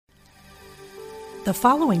The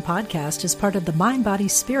following podcast is part of the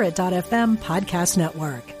MindBodySpirit.fm podcast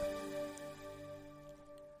network.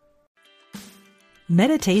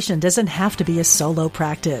 Meditation doesn't have to be a solo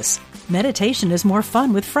practice. Meditation is more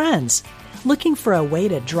fun with friends. Looking for a way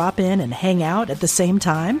to drop in and hang out at the same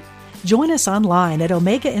time? Join us online at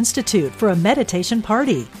Omega Institute for a meditation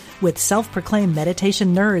party with self-proclaimed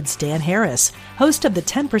meditation nerds Dan Harris, host of the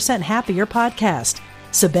 10% Happier podcast,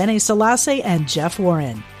 Sebene Selassie, and Jeff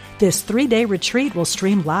Warren. This 3-day retreat will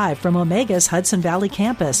stream live from Omega's Hudson Valley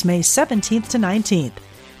campus May 17th to 19th.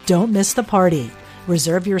 Don't miss the party.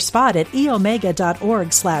 Reserve your spot at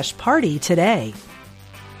eomega.org/party today.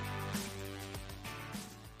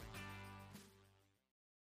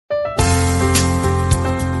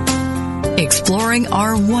 Exploring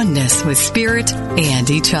our oneness with Spirit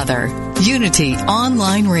and each other. Unity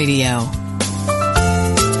Online Radio.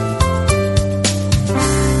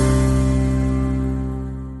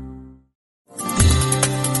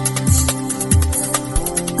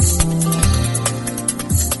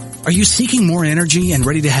 Are you seeking more energy and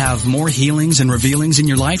ready to have more healings and revealings in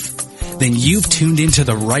your life? Then you've tuned into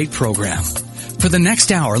the right program. For the next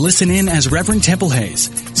hour, listen in as Reverend Temple Hayes,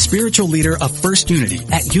 spiritual leader of First Unity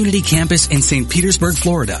at Unity Campus in St. Petersburg,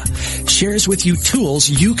 Florida, shares with you tools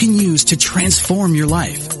you can use to transform your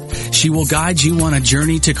life. She will guide you on a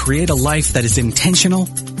journey to create a life that is intentional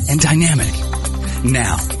and dynamic.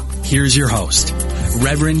 Now, here's your host,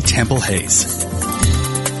 Reverend Temple Hayes.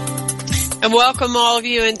 And welcome all of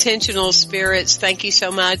you intentional spirits. Thank you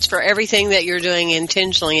so much for everything that you're doing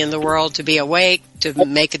intentionally in the world to be awake, to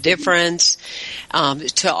make a difference,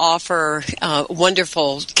 to offer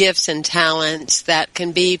wonderful gifts and talents that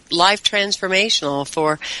can be life transformational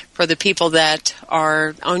for the people that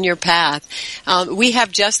are on your path. We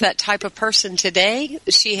have just that type of person today.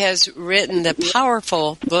 She has written the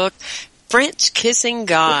powerful book, French Kissing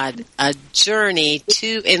God, A Journey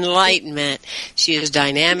to Enlightenment. She is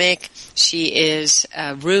dynamic. She is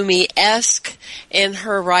Rumi-esque in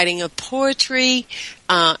her writing of poetry.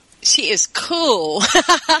 She is cool.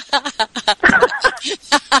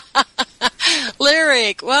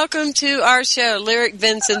 Lyric, welcome to our show. Lyric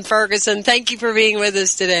Benson Ferguson, thank you for being with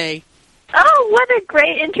us today. Oh, what a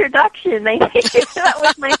great introduction. That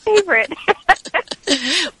was my favorite.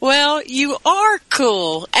 Well, you are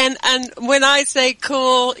cool. And when I say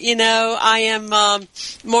cool, you know, I am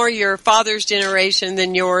more your father's generation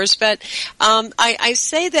than yours. But I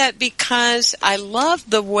say that because I love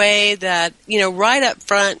the way that, you know, right up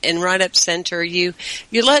front and right up center, you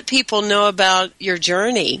let people know about your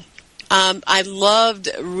journey. I loved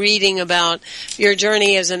reading about your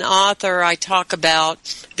journey as an author. I talk about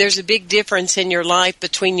there's a big difference in your life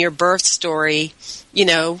between your birth story, you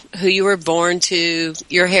know, who you were born to,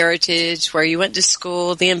 your heritage, where you went to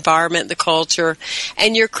school, the environment, the culture,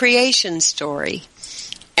 and your creation story.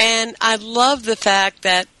 And I love the fact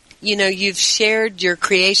that, you know, you've shared your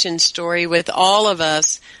creation story with all of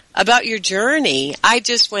us about your journey. I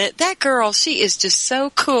just went, that girl, she is just so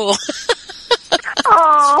cool.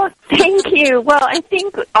 Oh, thank you. Well, I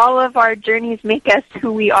think all of our journeys make us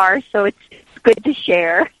who we are, so it's good to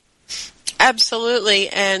share. Absolutely.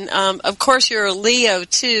 And, of course, you're a Leo,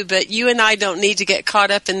 too, but you and I don't need to get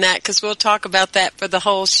caught up in that because we'll talk about that for the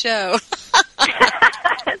whole show.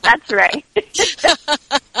 That's right.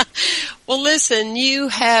 Well, listen, you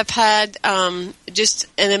have had just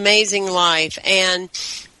an amazing life, and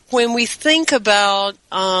when we think about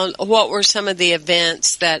what were some of the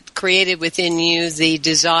events that created within you the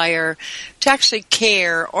desire to actually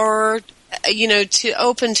care or, you know, to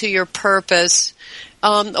open to your purpose,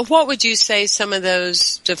 what would you say some of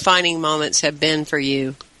those defining moments have been for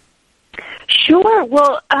you? Sure.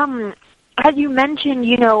 Well, as you mentioned,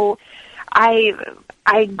 you know, I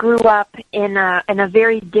grew up in a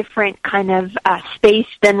very different kind of space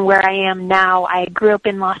than where I am now. I grew up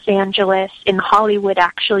in Los Angeles, in Hollywood,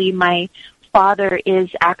 actually. My father is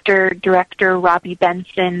actor, director Robbie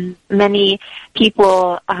Benson. Many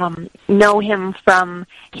people know him from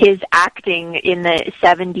his acting in the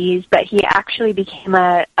 70s, but he actually became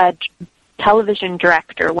a television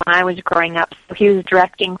director when I was growing up. So he was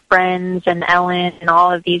directing Friends and Ellen and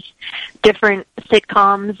all of these different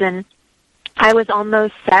sitcoms, and I was on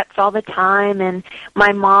those sets all the time, and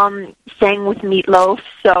my mom sang with Meatloaf,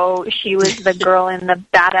 so she was the girl in the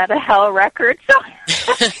Bat Out of Hell record. So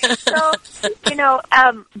you know,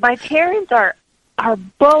 my parents are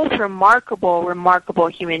both remarkable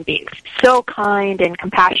human beings. So kind and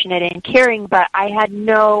compassionate and caring, but I had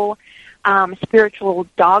no spiritual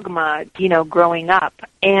dogma, you know, growing up.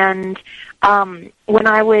 And when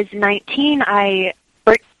I was 19,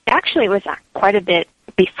 actually it was quite a bit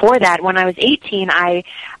before that. When I was 18, I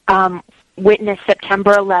witnessed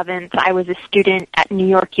September 11th. I was a student at New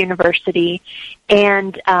York University,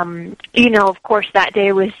 and, of course, that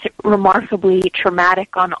day was remarkably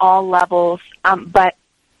traumatic on all levels, but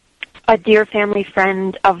a dear family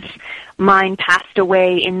friend of mine passed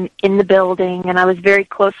away in the building, and I was very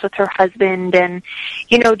close with her husband, and,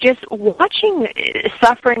 just watching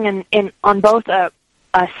suffering on both a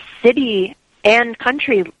city and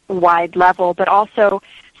countrywide level, but also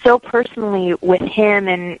so personally with him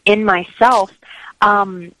and in myself,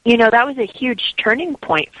 that was a huge turning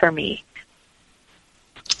point for me.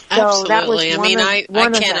 So Absolutely. That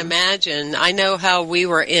was I can't imagine. I know how we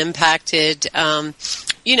were impacted.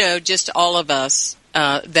 Just all of us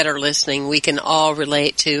that are listening, we can all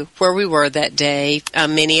relate to where we were that day.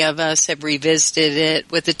 Many of us have revisited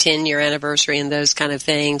it with the 10-year anniversary and those kind of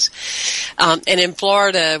things. And in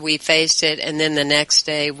Florida, we faced it, and then the next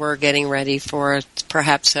day we're getting ready for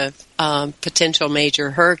perhaps a potential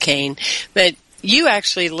major hurricane. But you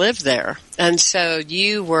actually lived there, and so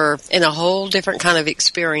you were in a whole different kind of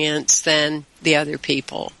experience than the other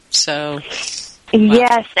people. So,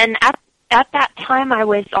 yes, and at that time, I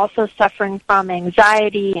was also suffering from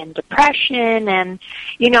anxiety and depression, and,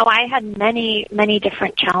 I had many, many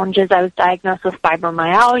different challenges. I was diagnosed with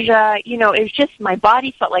fibromyalgia. It was just, my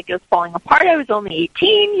body felt like it was falling apart. I was only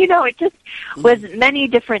 18. It just was many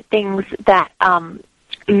different things that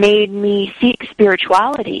made me seek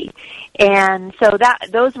spirituality. And so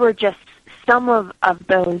those were just some of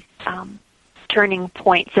those turning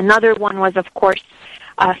points. Another one was, of course,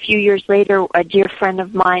 a few years later, a dear friend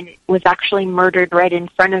of mine was actually murdered right in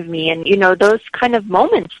front of me. And, those kind of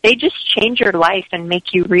moments, they just change your life and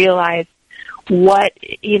make you realize what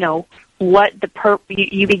you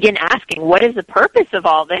begin asking, what is the purpose of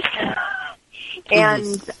all this? And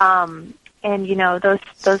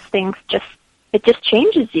those things it just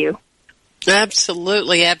changes you.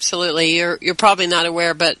 Absolutely, absolutely. You're probably not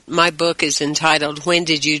aware, but my book is entitled "When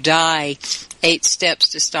Did You Die? 8 Steps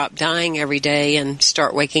to Stop Dying Every Day and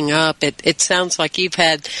Start Waking Up." It sounds like you've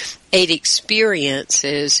had 8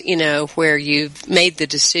 experiences, where you've made the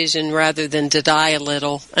decision rather than to die a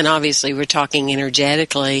little, and obviously we're talking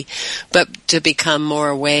energetically, but to become more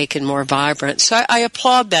awake and more vibrant. So I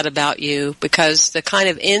applaud that about you, because the kind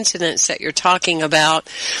of incidents that you're talking about,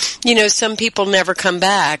 some people never come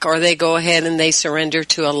back, or they go ahead and they surrender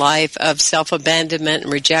to a life of self-abandonment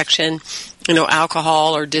and rejection,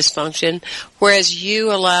 alcohol or dysfunction, whereas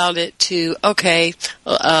you allowed it to,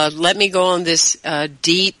 let me go on this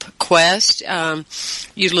deep quest.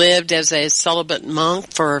 You lived as a celibate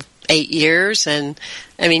monk for 8 years, and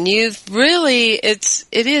you've really,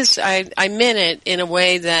 I meant it in a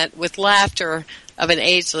way that with laughter of an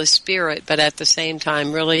ageless spirit, but at the same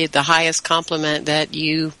time, really the highest compliment that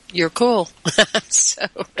you're cool. So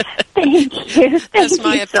thank you. That's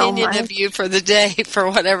my opinion of you for the day, for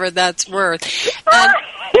whatever that's worth.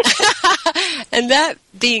 And that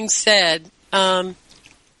being said,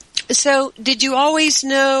 so did you always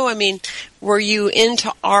know? Were you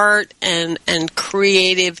into art and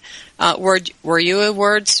creative? Were you a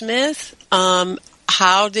wordsmith?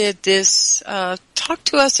 How did this? Talk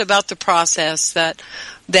to us about the process that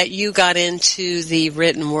you got into the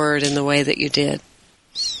written word in the way that you did.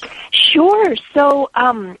 Sure. So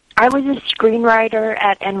I was a screenwriter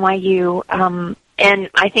at NYU, and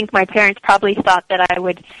I think my parents probably thought that I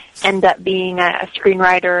would end up being a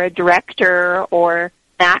screenwriter, a director, or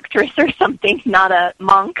an actress or something, not a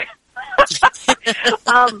monk.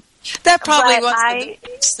 That probably wasn't the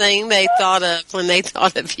first thing they thought of when they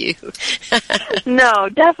thought of you. No,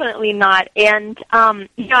 definitely not. And,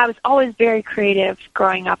 I was always very creative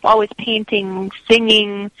growing up, always painting,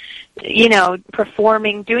 singing,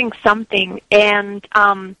 performing, doing something. And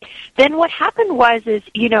then what happened was, as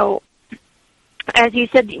you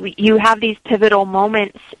said, you have these pivotal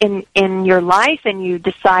moments in your life, and you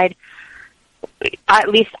decide, at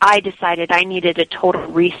least I decided I needed a total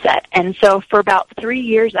reset. And so for about 3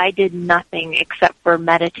 years, I did nothing except for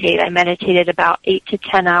meditate. I meditated about 8 to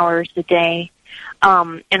 10 hours a day.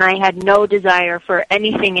 And I had no desire for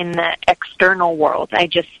anything in the external world. I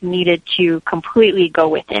just needed to completely go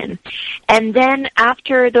within. And then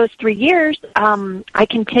after those 3 years, I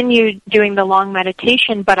continued doing the long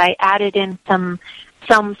meditation, but I added in some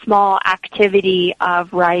small activity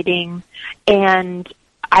of writing, and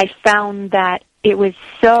I found that it was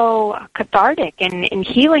so cathartic and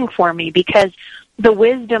healing for me, because the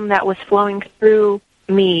wisdom that was flowing through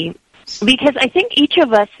me, because I think each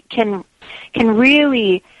of us can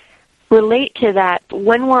really relate to that.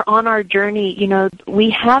 When we're on our journey, we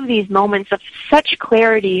have these moments of such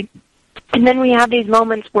clarity, and then we have these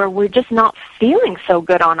moments where we're just not feeling so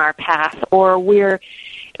good on our path, or we're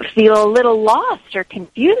feel a little lost or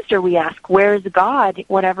confused, or we ask, where's God,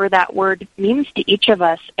 whatever that word means to each of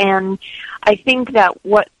us. And I think that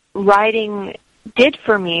what writing did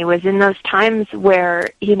for me was in those times where,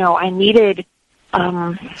 I needed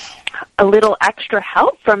a little extra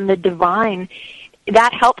help from the divine,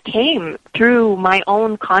 that help came through my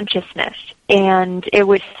own consciousness. And it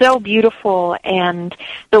was so beautiful, and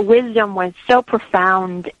the wisdom was so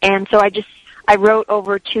profound. And so I wrote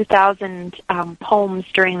over 2,000 poems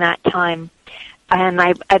during that time. And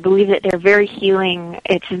I believe that they're very healing.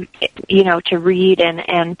 It's, to read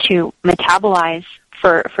and to metabolize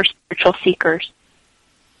for spiritual seekers.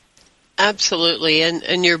 Absolutely.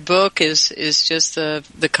 And your book is just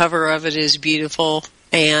the cover of it is beautiful.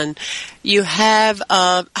 And you have,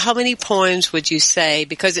 how many poems would you say?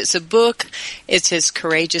 Because it's a book, it's as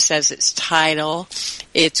courageous as its title.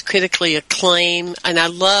 It's critically acclaimed. And I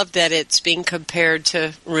love that it's being compared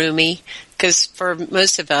to Rumi, because for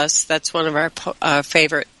most of us, that's one of our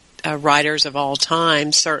favorite writers of all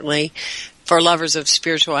time, certainly for lovers of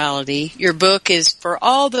spirituality. Your book is for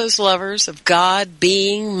all those lovers of God,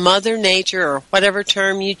 being, Mother Nature, or whatever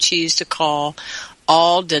term you choose to call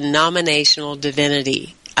all denominational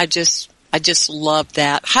divinity. I just love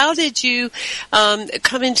that. How did you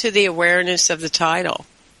come into the awareness of the title?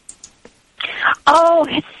 Oh,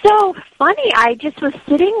 it's so funny. I just was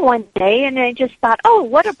sitting one day and I just thought, oh,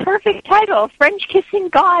 what a perfect title, French Kissing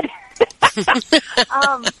God.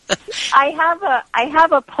 I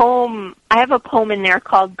have a poem in there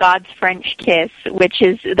called God's French Kiss, which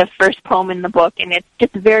is the first poem in the book, and it's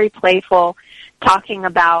just very playful, talking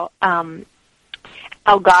about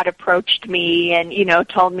how God approached me and,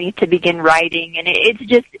 told me to begin writing. And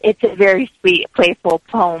it's a very sweet, playful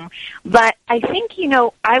poem. But I think,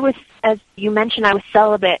 I was, as you mentioned, I was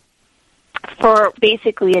celibate for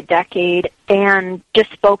basically a decade and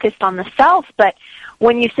just focused on the self. But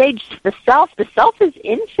when you say just the self is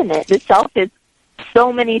infinite. The self is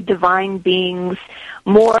so many divine beings,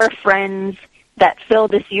 more friends that fill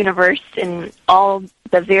this universe in all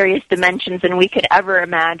the various dimensions than we could ever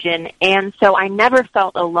imagine. And so I never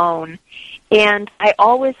felt alone. And I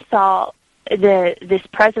always felt this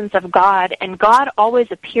presence of God, and God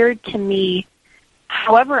always appeared to me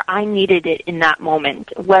however I needed it in that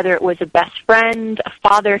moment, whether it was a best friend, a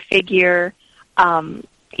father figure,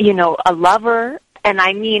 a lover. And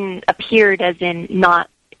I mean appeared as in not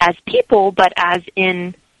as people, but as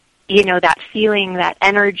in, that feeling, that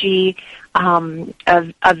energy,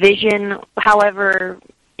 of a vision, however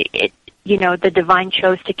the divine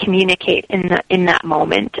chose to communicate in that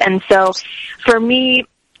moment. And so for me,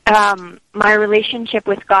 my relationship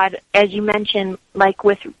with God, as you mentioned, like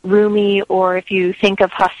with Rumi, or if you think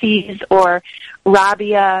of Hafiz, or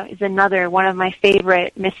Rabia is another one of my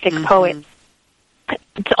favorite mystic poets.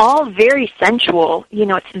 It's all very sensual,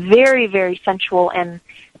 it's very, very sensual and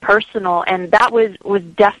personal, and that was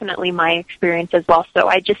definitely my experience as well. So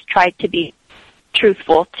I just tried to be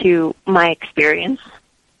truthful to my experience.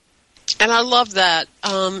 And I love that.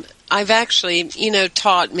 I've actually,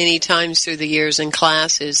 taught many times through the years in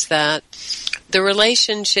classes that the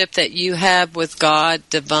relationship that you have with God,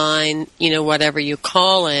 divine, whatever you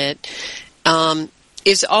call it,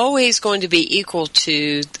 is always going to be equal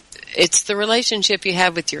to, it's the relationship you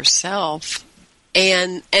have with yourself.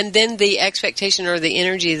 And then the expectation or the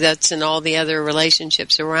energy that's in all the other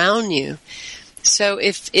relationships around you. So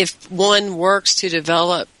if one works to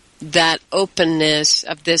develop that openness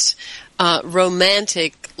of this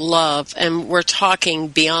romantic love, and we're talking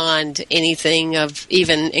beyond anything of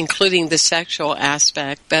even including the sexual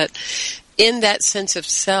aspect, but in that sense of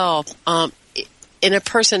self, in a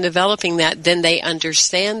person developing that, then they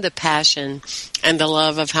understand the passion and the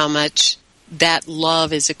love of how much that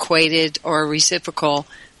love is equated or reciprocal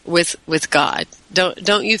with God.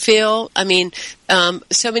 Don't you feel? I mean,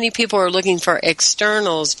 so many people are looking for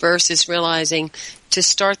externals versus realizing to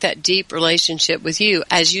start that deep relationship with you,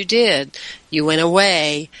 as you did. You went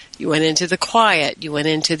away, you went into the quiet, you went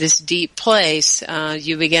into this deep place,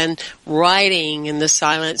 you began writing in the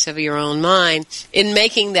silence of your own mind, in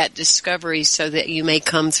making that discovery so that you may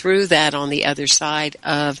come through that on the other side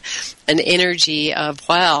of an energy of,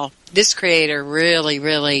 wow, this Creator really,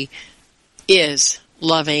 really is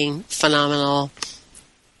loving, phenomenal.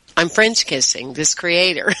 I'm French kissing this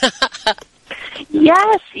Creator.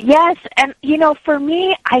 Yes. And, for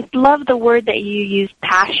me, I love the word that you use,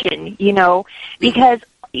 passion, because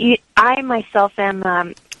I myself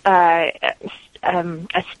am a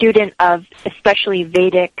student of especially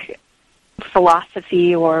Vedic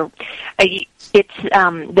philosophy, or it's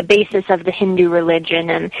the basis of the Hindu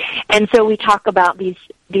religion. And so we talk about these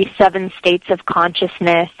these 7 states of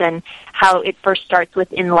consciousness and how it first starts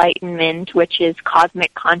with enlightenment, which is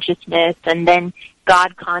cosmic consciousness, and then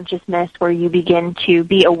God consciousness, where you begin to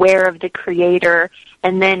be aware of the Creator,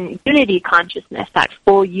 and then unity consciousness, that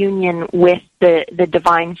full union with the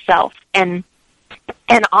divine self. And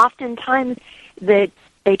oftentimes they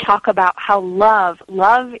talk about how love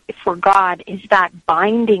for God is that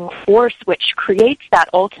binding force which creates that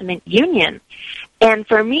ultimate union. And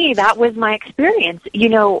for me, that was my experience. You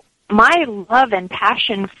know, my love and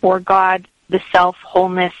passion for God, the self,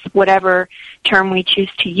 wholeness, whatever term we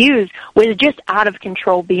choose to use, was just out of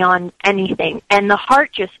control beyond anything. And the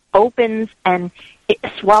heart just opens and it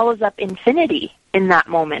swallows up infinity in that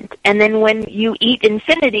moment. And then when you eat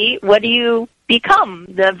infinity, what do you become?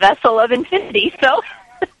 The vessel of infinity. So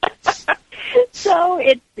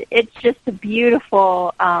it's just a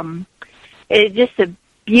beautiful,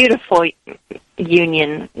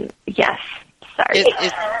 union. Yes. Sorry.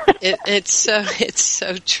 It's so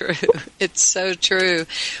true. It's so true.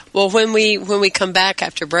 Well, when we come back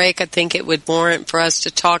after break, I think it would warrant for us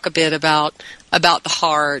to talk a bit about the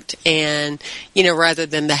heart and, you know, rather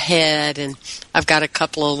than the head. And I've got a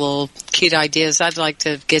couple of little cute ideas I'd like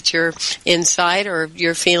to get your insight or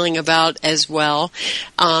your feeling about as well.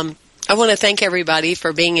 I want to thank everybody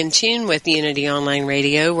for being in tune with Unity Online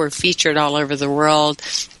Radio. We're featured all over the world.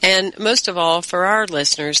 And most of all, for our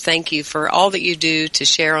listeners, thank you for all that you do to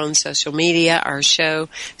share on social media, our show,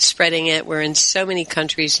 spreading it. We're in so many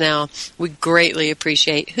countries now. We greatly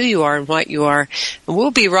appreciate who you are and what you are. And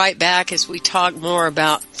we'll be right back as we talk more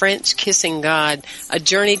about French Kissing God, a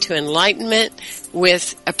journey to enlightenment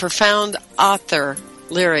with a profound author,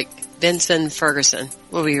 lyric, Vincent Ferguson.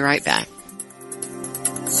 We'll be right back.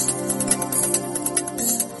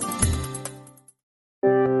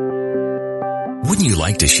 Wouldn't you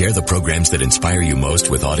like to share the programs that inspire you most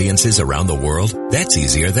with audiences around the world? That's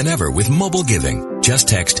easier than ever with mobile giving. Just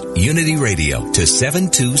text Unity Radio to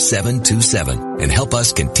 72727 and help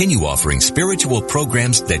us continue offering spiritual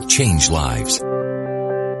programs that change lives.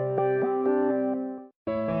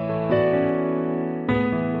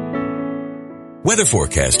 Weather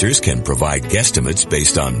forecasters can provide guesstimates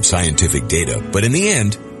based on scientific data, but in the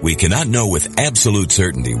end, we cannot know with absolute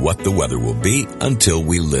certainty what the weather will be until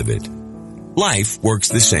we live it. Life works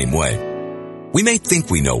the same way. We may think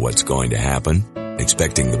we know what's going to happen,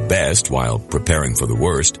 expecting the best while preparing for the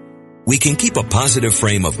worst. We can keep a positive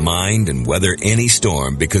frame of mind and weather any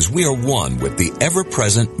storm because we are one with the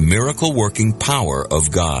ever-present miracle-working power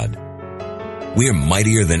of God. We are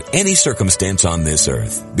mightier than any circumstance on this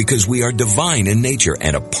earth because we are divine in nature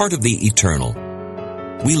and a part of the eternal.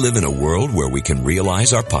 We live in a world where we can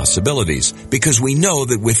realize our possibilities because we know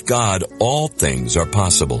that with God all things are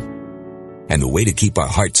possible. And the way to keep our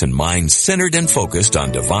hearts and minds centered and focused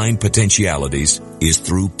on divine potentialities is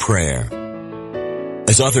through prayer.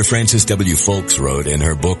 As author Frances W. Folks wrote in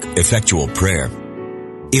her book, Effectual Prayer,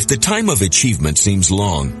 if the time of achievement seems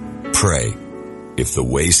long, pray. If the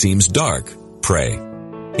way seems dark, pray.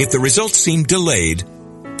 If the results seem delayed,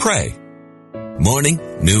 pray. Morning,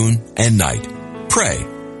 noon, and night, pray.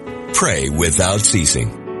 Pray without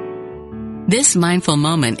ceasing. This mindful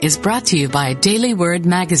moment is brought to you by Daily Word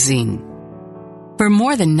magazine. For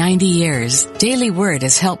more than 90 years, Daily Word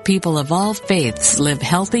has helped people of all faiths live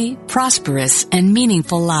healthy, prosperous, and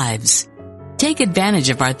meaningful lives. Take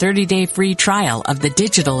advantage of our 30-day free trial of the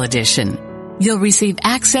digital edition. You'll receive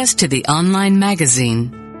access to the online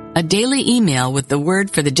magazine, a daily email with the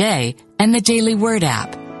word for the day, and the Daily Word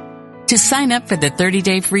app. To sign up for the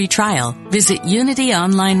 30-day free trial, visit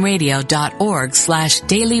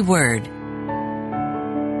unityonlineradio.org/dailyword.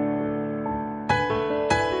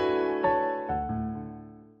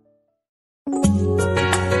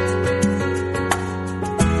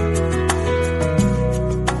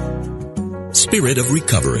 Spirit of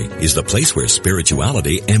Recovery is the place where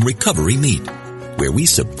spirituality and recovery meet, where we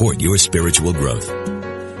support your spiritual growth.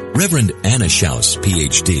 Reverend Anna Schaus,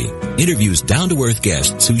 Ph.D., interviews down-to-earth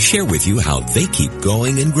guests who share with you how they keep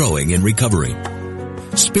going and growing in recovery.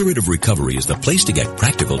 Spirit of Recovery is the place to get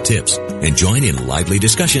practical tips and join in lively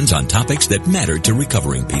discussions on topics that matter to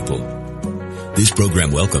recovering people. This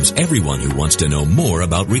program welcomes everyone who wants to know more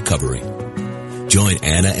about recovery. Join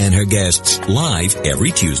Anna and her guests live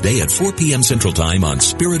every Tuesday at 4 p.m. Central Time on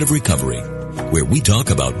Spirit of Recovery, where we talk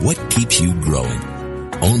about what keeps you growing.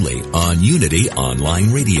 Only on Unity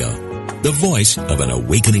Online Radio, the voice of an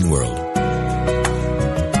awakening world.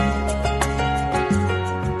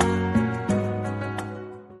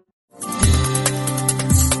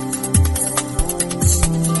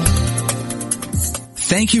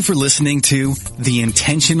 Thank you for listening to The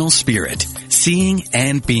Intentional Spirit, Seeing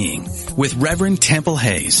and Being with Reverend Temple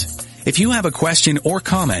Hayes. If you have a question or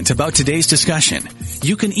comment about today's discussion,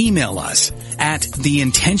 you can email us at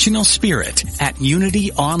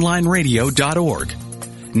theintentionalspirit@unityonlineradio.org.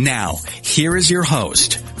 Now, here is your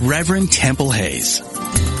host, Reverend Temple Hayes.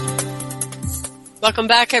 Welcome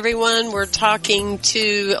back, everyone. We're talking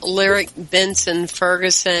to Lyric Benson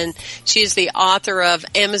Ferguson. She is the author of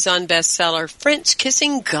Amazon bestseller, French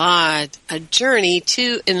Kissing God, A Journey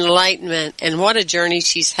to Enlightenment. And what a journey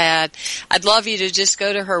she's had. I'd love you to just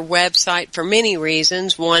go to her website for many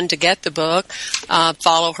reasons. One, to get the book.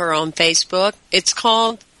 Follow her on Facebook. It's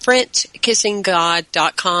called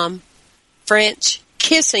FrenchKissingGod.com.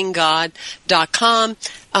 FrenchKissingGod.com.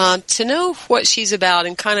 To know what she's about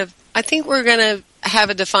and kind of, I think we're going to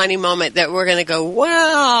have a defining moment that we're going to go,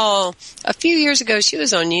 wow, a few years ago she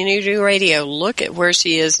was on Unity Radio. Look at where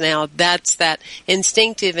she is now. That's that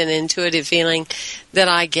instinctive and intuitive feeling that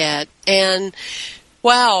I get. And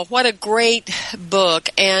wow, what a great book.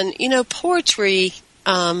 And, you know, poetry,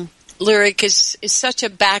 Lyric, is such a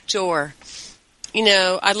backdoor. You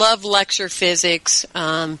know, I love lecture physics.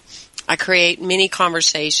 I create many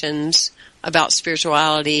conversations about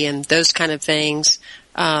spirituality and those kind of things.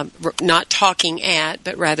 Not talking at,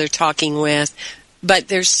 but rather talking with. But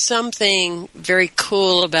there's something very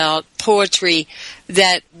cool about poetry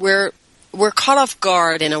that we're caught off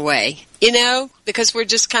guard in a way, you know, because we're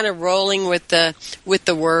just kind of rolling with the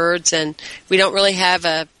words, and we don't really have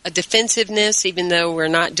a defensiveness, even though we're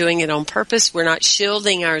not doing it on purpose. We're not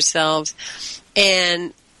shielding ourselves,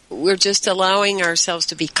 and we're just allowing ourselves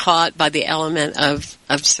to be caught by the element of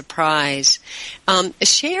surprise.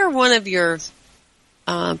 Share one of your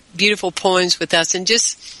beautiful poems with us, and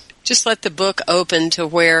just let the book open to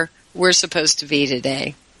where we're supposed to be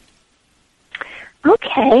today.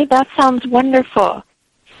 Okay, that sounds wonderful.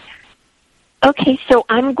 Okay, so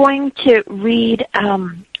I'm going to read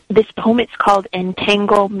this poem. It's called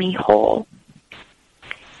Entangle Me Whole.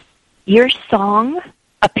 Your song,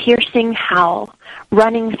 a piercing howl,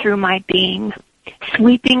 running through my being,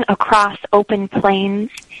 sweeping across open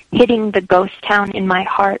plains, hitting the ghost town in my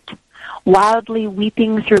heart, wildly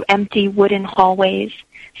weeping through empty wooden hallways,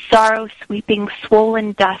 sorrow sweeping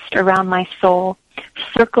swollen dust around my soul,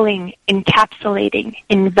 circling, encapsulating,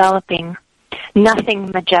 enveloping.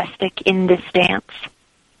 Nothing majestic in this dance,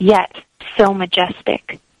 yet so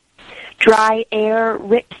majestic. Dry air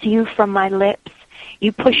rips you from my lips.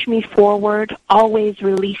 You push me forward, always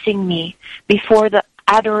releasing me before the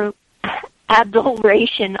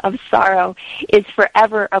adoration of sorrow is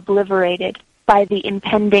forever obliterated by the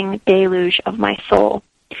impending deluge of my soul.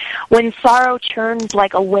 When sorrow churns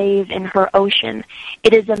like a wave in her ocean,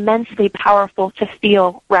 it is immensely powerful to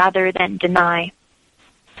feel rather than deny.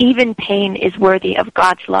 Even pain is worthy of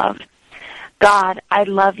God's love. God, I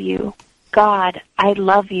love you. God, I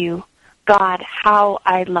love you. God, how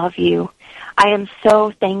I love you. I am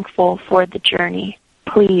so thankful for the journey.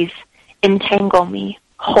 Please entangle me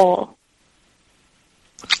whole.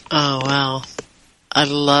 Oh, wow. I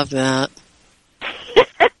love that.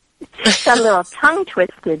 Got a little tongue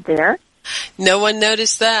twisted there. No one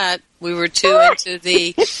noticed that. We were too into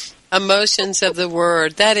the emotions of the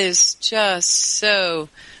word. That is just so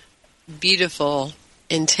beautiful.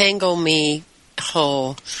 Entangle me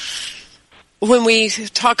whole. When we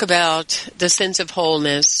talk about the sense of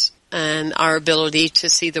wholeness and our ability to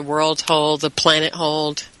see the world whole, the planet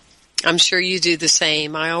whole, I'm sure you do the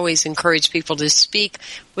same. I always encourage people to speak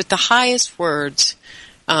with the highest words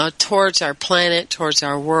towards our planet, towards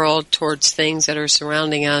our world, towards things that are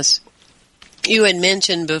surrounding us. You had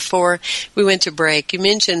mentioned before we went to break, you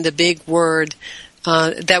mentioned the big word,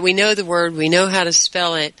 that we know the word, we know how to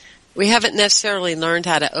spell it. We haven't necessarily learned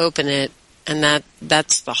how to open it, and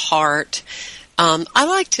that's the heart. I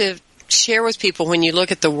like to share with people when you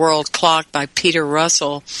look at The World Clock by Peter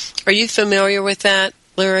Russell. Are you familiar with that,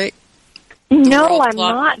 Lyric? No, I'm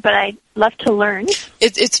not, but I'd love to learn.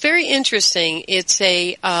 It's very interesting. It's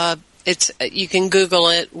you can Google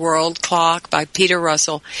it, World Clock by Peter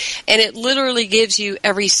Russell, and it literally gives you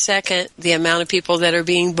every second the amount of people that are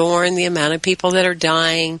being born, the amount of people that are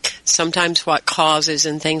dying, sometimes what causes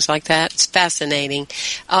and things like that. It's fascinating.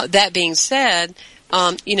 That being said,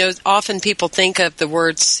 often people think of the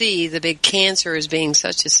word C, the big cancer, as being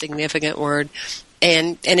such a significant word.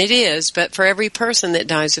 And it is, but for every person that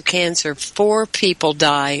dies of cancer, 4 people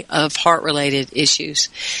die of heart-related issues.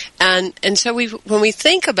 And so when we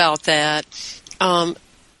think about that,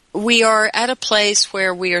 we are at a place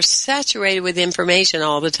where we are saturated with information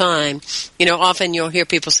all the time. You know, often you'll hear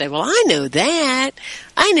people say, well, I know that,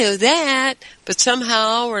 but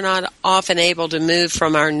somehow we're not often able to move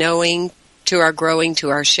from our knowing our growing, to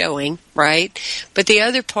our showing, right? But the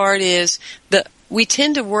other part is that we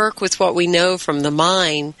tend to work with what we know from the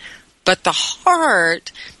mind, but the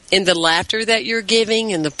heart, in the laughter that you're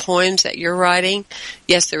giving and the poems that you're writing,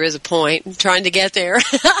 yes, there is a point. I'm trying to get there.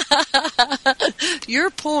 Your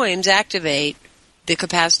poems activate the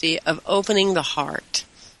capacity of opening the heart.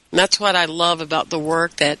 And that's what I love about the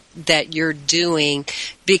work that you're doing,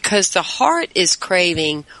 because the heart is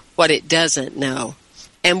craving what it doesn't know.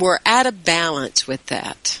 And we're out of balance with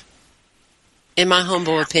that, in my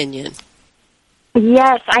humble opinion.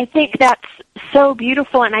 Yes, I think that's so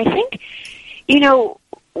beautiful. And I think,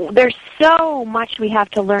 there's so much we have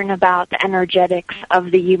to learn about the energetics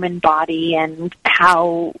of the human body and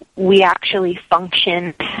how we actually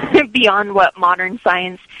function beyond what modern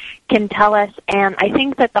science can tell us. And I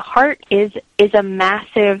think that the heart is a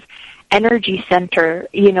massive energy center,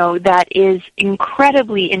 that is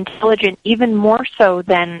incredibly intelligent, even more so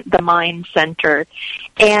than the mind center.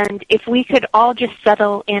 And if we could all just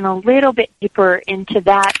settle in a little bit deeper into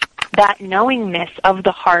that knowingness of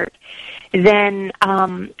the heart, then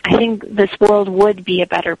I think this world would be a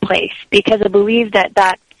better place, because I believe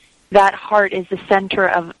that heart is the center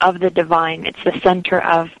of the divine. It's the center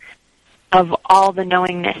of all the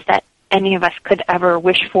knowingness that any of us could ever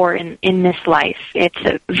wish for in this life. It's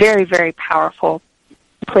a very, very powerful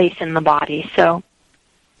place in the body. So,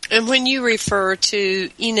 and when you refer to,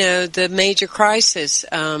 the major crisis,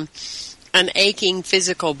 an aching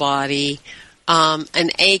physical body, an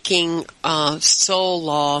aching soul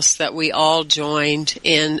loss that we all joined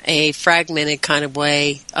in a fragmented kind of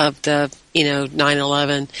way of the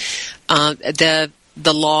 9/11,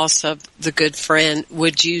 the loss of the good friend.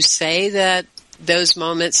 Would you say that those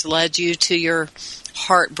moments led you to your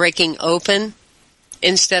heart breaking open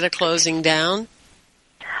instead of closing down?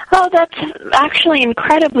 Oh, that's actually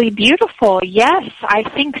incredibly beautiful. Yes, I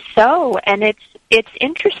think so. And it's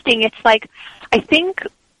interesting. It's like, I think,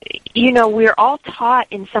 we're all taught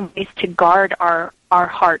in some ways to guard our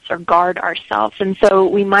hearts or guard ourselves. And so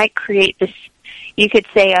we might create this, you could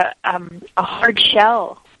say, a hard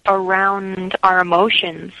shell around our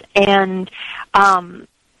emotions. And,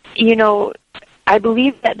 I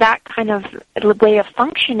believe that kind of way of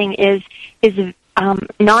functioning is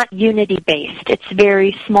not unity-based. It's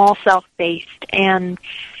very small self-based. And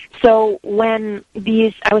so when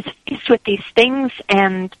I was faced with these things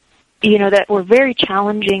and, that were very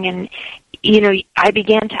challenging, and, I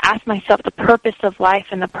began to ask myself the purpose of life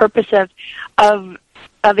and the purpose of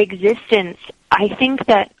existence, I think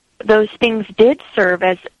that those things did serve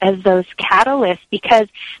as those catalysts, because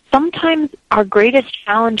sometimes our greatest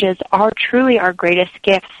challenges are truly our greatest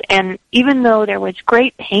gifts. And even though there was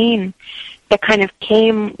great pain that kind of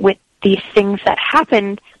came with these things that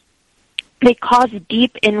happened, they caused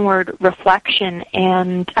deep inward reflection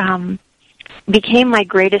and became my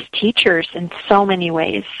greatest teachers in so many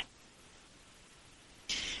ways.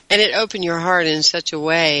 And it opened your heart in such a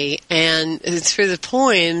way, and through the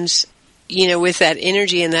poems, with that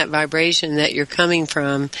energy and that vibration that you're coming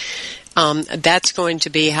from, that's going to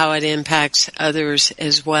be how it impacts others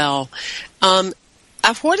as well.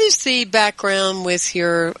 What is the background with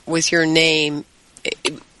your name?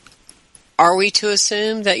 Are we to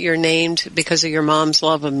assume that you're named because of your mom's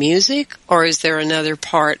love of music, or is there another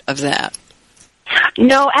part of that?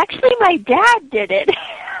 No, actually, my dad did it.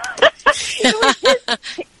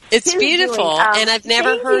 It's beautiful, and I've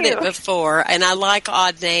never heard it before, and I like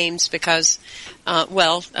odd names because,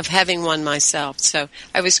 of having one myself. So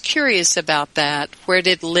I was curious about that. Where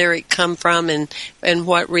did Lyric come from, and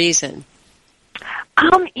what reason?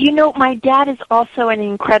 My dad is also an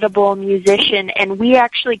incredible musician, and we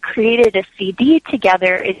actually created a CD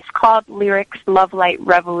together. It's called Lyrics Love Light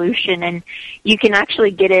Revolution, and you can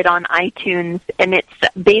actually get it on iTunes, and it's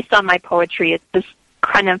based on my poetry. It's this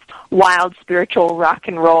kind of wild spiritual rock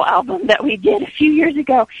and roll album that we did a few years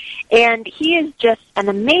ago. And he is just an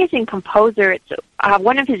amazing composer. It's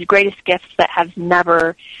one of his greatest gifts that has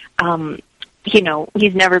never,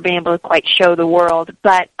 he's never been able to quite show the world.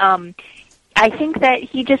 But I think that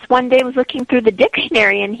he just one day was looking through the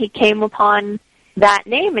dictionary and he came upon that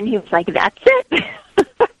name and he was like, that's it.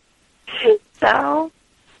 So,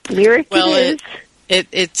 Lyric it is.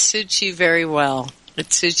 It suits you very well.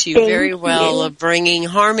 It suits you very well of bringing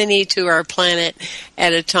harmony to our planet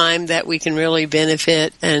at a time that we can really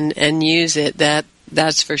benefit and use it.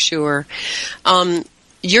 That's for sure.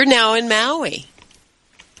 You're now in Maui.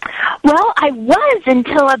 Well, I was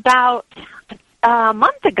until about a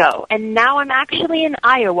month ago, and now I'm actually in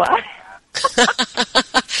Iowa.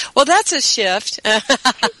 Well, that's a shift.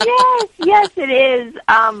 Yes, it is.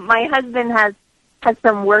 My husband has had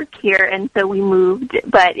some work here, and so we moved.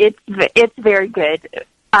 But it's very good.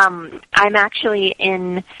 I'm actually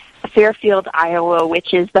in Fairfield, Iowa,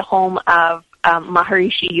 which is the home of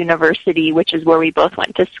Maharishi University, which is where we both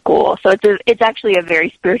went to school. So it's actually a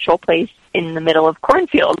very spiritual place in the middle of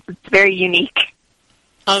cornfields. It's very unique.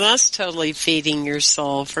 Oh, that's totally feeding your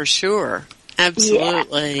soul for sure.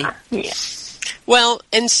 Absolutely. Yeah. Well,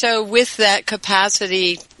 and so with that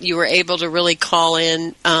capacity, you were able to really call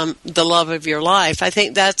in the love of your life. I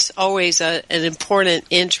think that's always an important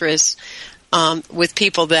interest with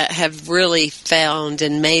people that have really found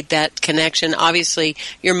and made that connection. Obviously,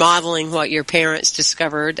 you're modeling what your parents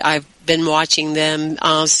discovered. I've been watching them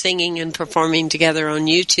singing and performing together on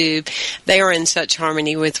YouTube. They are in such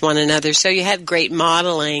harmony with one another. So you had great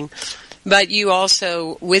modeling. But you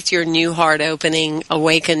also, with your new heart opening,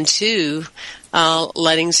 awakened to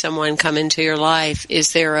letting someone come into your life.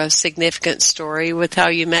 Is there a significant story with how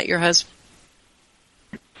you met your husband?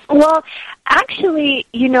 Well, actually,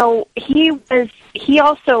 he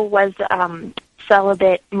also was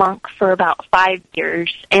celibate monk for about 5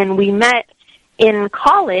 years, and we met in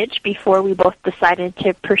college before we both decided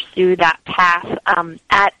to pursue that path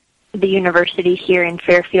at the university here in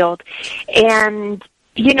Fairfield. And,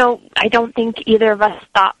 I don't think either of us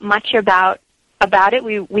thought much about it.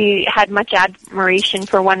 We had much admiration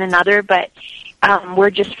for one another, but we're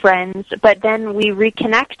just friends. But then we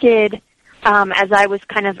reconnected as I was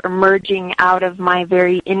kind of emerging out of my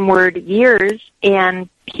very inward years, and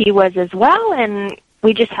he was as well, and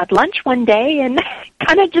we just had lunch one day and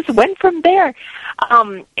kind of just went from there.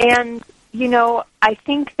 And, I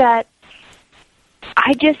think that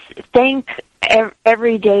I just thank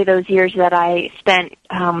every day those years that I spent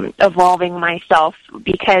evolving myself,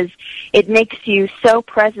 because it makes you so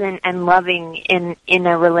present and loving in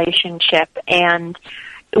a relationship. And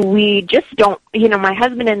we just don't, my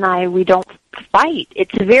husband and I, we don't fight.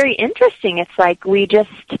 It's very interesting. It's like we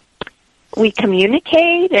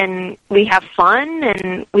communicate and we have fun,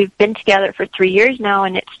 and we've been together for 3 years now,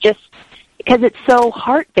 and it's just because it's so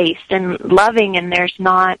heart-based and loving, and there's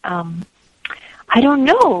not, I don't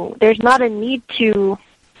know, there's not a need to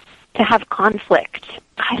have conflict.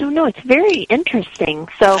 I don't know. It's very interesting.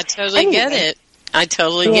 So I totally get it. I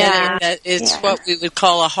totally get it. That it's what we would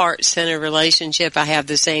call a heart-centered relationship. I have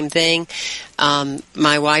the same thing.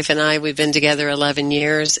 My wife and I, we've been together 11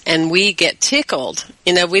 years, and we get tickled.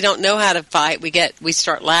 We don't know how to fight. We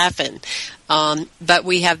start laughing. But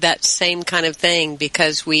we have that same kind of thing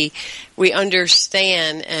because we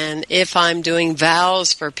understand, and if I'm doing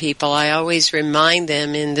vows for people, I always remind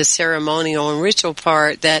them in the ceremonial and ritual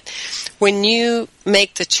part that when you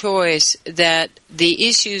make the choice that the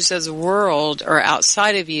issues of the world are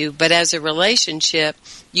outside of you, but as a relationship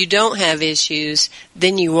you don't have issues,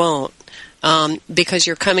 then you won't. Because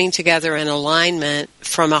you're coming together in alignment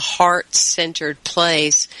from a heart-centered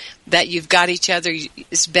place that you've got each other's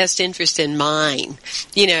best interest in mind.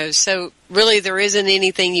 So really there isn't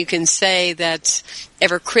anything you can say that's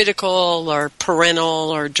ever critical or parental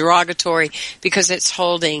or derogatory, because it's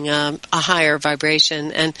holding a higher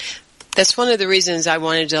vibration. And that's one of the reasons I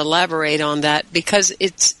wanted to elaborate on that, because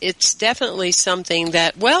it's definitely something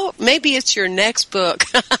that, well, maybe it's your next book.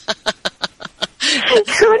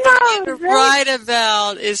 Who knows? Right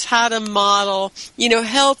about is how to model,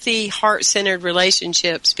 healthy, heart-centered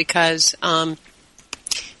relationships, because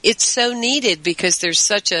it's so needed, because there's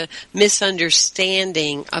such a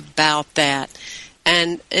misunderstanding about that,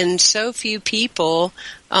 and so few people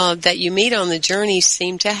that you meet on the journey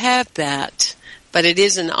seem to have that. But it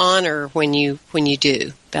is an honor when you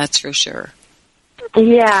do. That's for sure.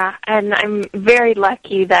 Yeah, and I'm very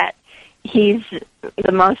lucky that he's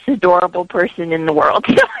the most adorable person in the world.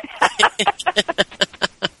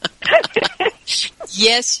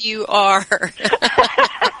 Yes, you are.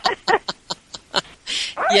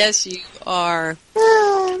 Yes, you are.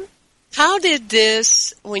 How did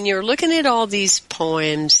this, when you're looking at all these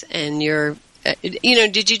poems and you're,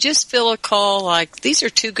 did you just feel a call like these are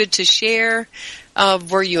too good to share?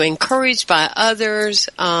 Were you encouraged by others?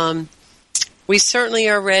 We certainly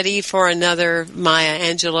are ready for another Maya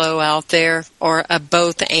Angelou out there, or a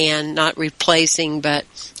both and, not replacing, but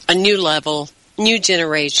a new level, new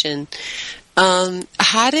generation.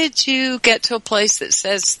 How did you get to a place that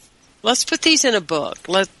says, let's put these in a book,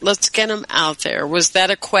 let's get them out there? Was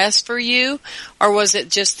that a quest for you, or was it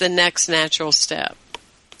just the next natural step?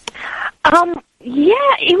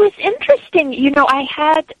 Yeah, it was interesting. I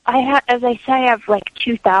had, as I say, I have like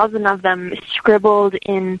 2,000 of them scribbled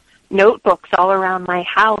in notebooks all around my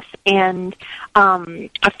house, and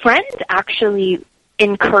a friend actually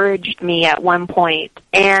encouraged me at one point,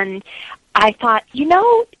 and I thought,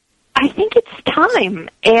 I think it's time.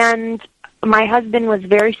 And my husband was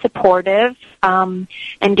very supportive and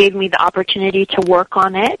gave me the opportunity to work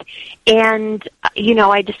on it. And,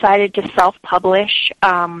 I decided to self-publish,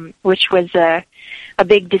 which was a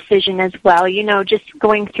big decision as well, just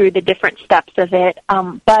going through the different steps of it.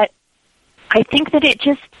 But I think that it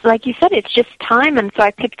just, like you said, it's just time. And so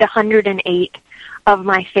I picked 108 of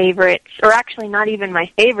my favorites, or actually not even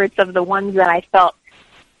my favorites, of the ones that I felt,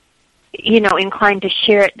 inclined to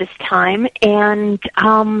share at this time. And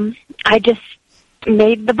I just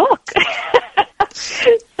made the book.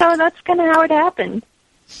 So that's kind of how it happened.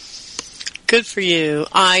 Good for you.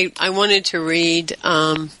 I wanted to read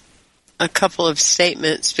a couple of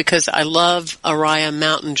statements because I love Araya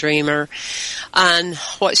Mountain Dreamer. And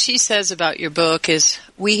what she says about your book is,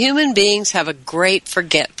 we human beings have a great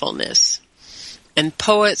forgetfulness. And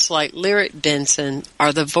poets like Lyric Benson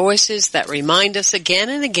are the voices that remind us again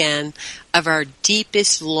and again of our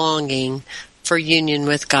deepest longing for union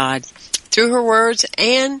with God. Through her words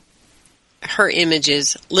and her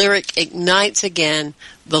images, Lyric ignites again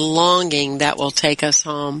the longing that will take us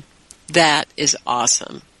home. That is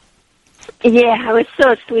awesome. Yeah, it was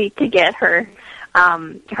so sweet to get her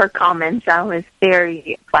comments. I was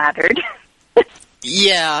very flattered.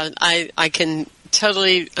 Yeah, I can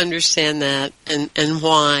totally understand that and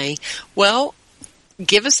why. Well,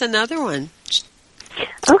 give us another one.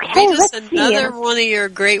 Okay, Read us let's another see. one of your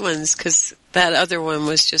great ones, because that other one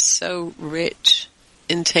was just so rich,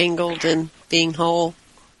 entangled, and being whole.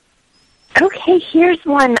 Okay, here's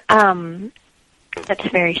one that's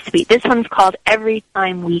very sweet. This one's called Every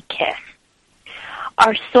Time We Kiss.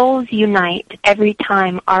 Our souls unite every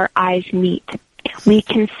time our eyes meet. We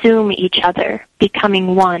consume each other,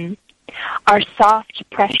 becoming one. Our soft,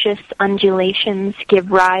 precious undulations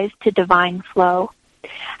give rise to divine flow.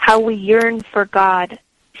 How we yearn for God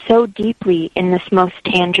so deeply in this most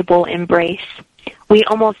tangible embrace. We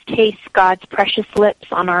almost taste God's precious lips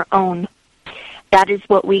on our own. That is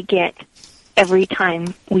what we get every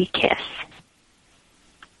time we kiss.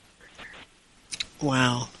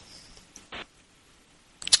 Wow.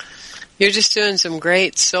 You're just doing some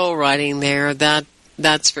great soul writing there,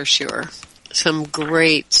 that's for sure. Some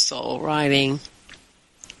great soul writing.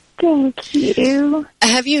 Thank you.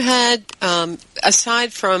 Have you had,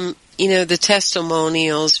 aside from, the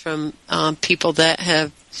testimonials from people that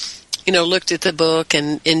have, looked at the book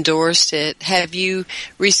and endorsed it, have you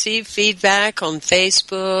received feedback on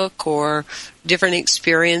Facebook or different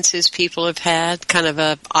experiences people have had, kind of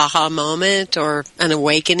a aha moment or an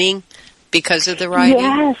awakening because of the writing?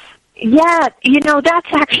 Yes. Yeah,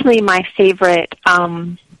 that's actually my favorite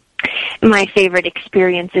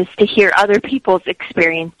experience, is to hear other people's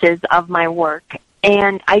experiences of my work.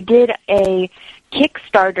 And I did a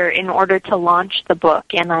Kickstarter in order to launch the book,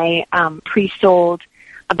 and I pre-sold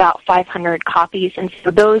about 500 copies. And so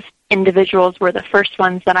those individuals were the first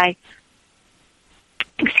ones that I,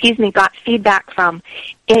 got feedback from.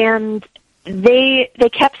 And they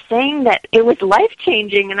kept saying that it was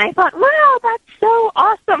life-changing, and I thought, wow, that's so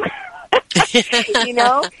awesome.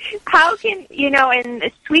 How can, and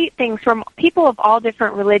the sweet things from people of all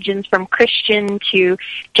different religions, from Christian to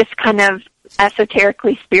just kind of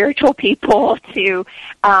esoterically spiritual people to,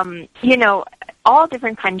 all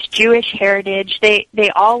different kinds, Jewish heritage. They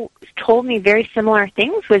all told me very similar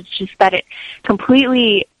things, was just that it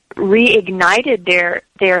completely reignited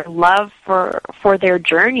their love for their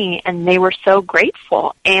journey, and they were so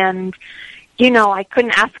grateful. And I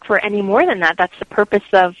couldn't ask for any more than that. That's the purpose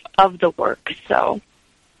of the work. So.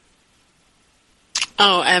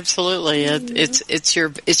 Oh, absolutely. It's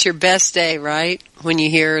your best day, right? When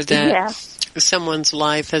you hear that someone's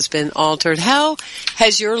life has been altered. How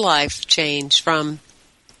has your life changed from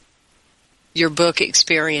your book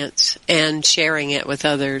experience and sharing it with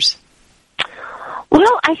others?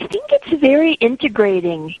 Well, I think it's very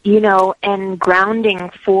integrating, and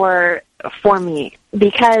grounding for me,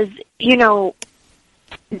 because,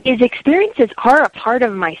 these experiences are a part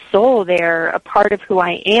of my soul. They're a part of who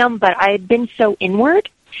I am, but I had been so inward,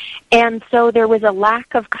 and so there was a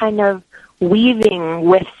lack of kind of weaving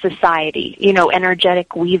with society,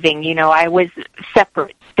 energetic weaving. I was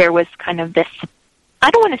separate. There was kind of this, I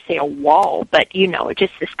don't want to say a wall, but,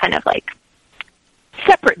 just this kind of like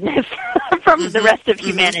separateness from the rest of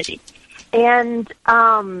humanity. And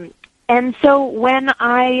so when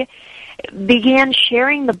I began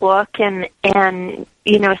sharing the book and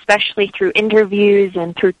especially through interviews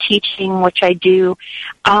and through teaching, which I do,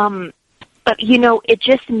 but it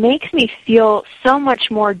just makes me feel so much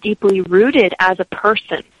more deeply rooted as a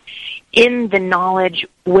person. in the knowledge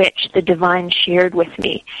which the divine shared with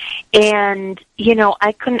me. And,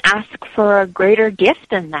 I couldn't ask for a greater gift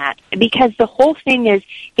than that, because the whole thing is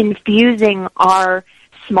infusing our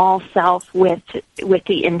small self with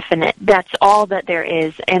the infinite. That's all that there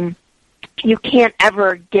is. And you can't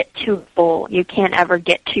ever get too full. You can't ever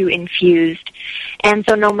get too infused. And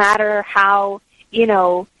so no matter how,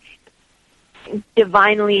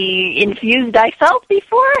 divinely infused I felt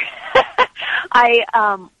before,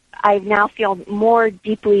 I now feel more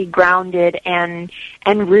deeply grounded and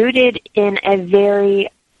rooted in a very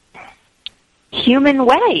human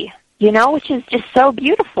way, which is just so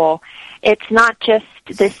beautiful. It's not just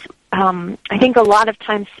this, I think a lot of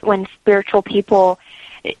times when spiritual people,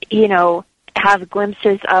 have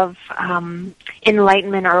glimpses of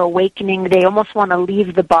enlightenment or awakening, they almost want to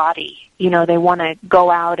leave the body. They want to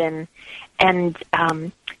go out and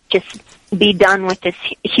just be done with this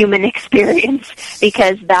human experience,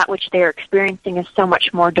 because that which they're experiencing is so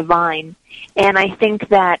much more divine. And I think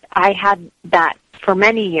that I had that for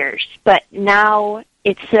many years, but now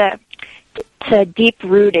it's a deep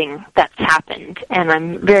rooting that's happened, and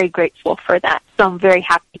I'm very grateful for that. So I'm very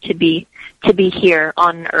happy to be here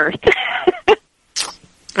on Earth.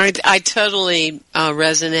 I totally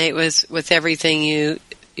resonate with everything you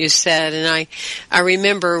said, and I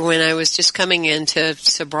remember when I was just coming into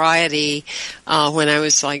sobriety, when I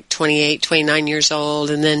was like 28, 29 years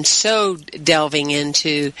old, and then so delving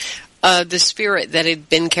into the spirit that had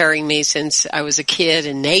been carrying me since I was a kid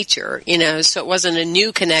in nature, so it wasn't a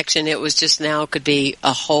new connection. It was just now could be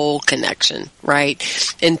a whole connection, right?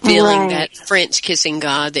 And feeling that French kissing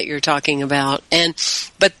God that you're talking about.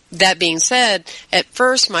 But that being said, at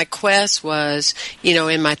first my quest was,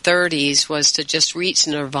 in my 30s was to just reach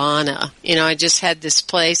nirvana. I just had this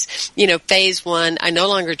place, phase one, I no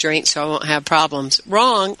longer drink so I won't have problems.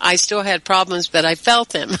 Wrong. I still had problems, but I felt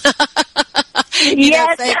them.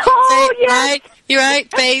 Yes. Yes. Right? You're right.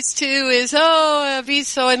 Phase two is, I'll be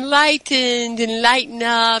so enlightened and lighten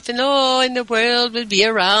up, and and the world will be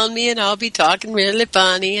around me, and I'll be talking really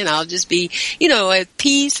funny, and I'll just be, at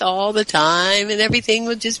peace all the time, and everything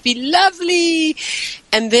will just be lovely.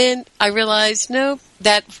 And then I realized, no,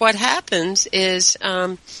 that what happens is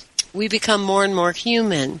we become more and more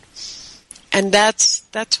human. And that's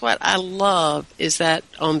what I love, is that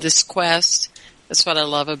on this quest, that's what I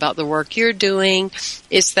love about the work you're doing,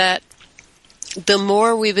 is that the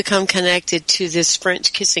more we become connected to this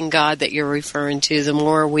French kissing God that you're referring to, the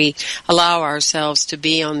more we allow ourselves to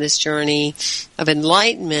be on this journey of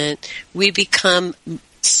enlightenment, we become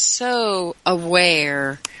so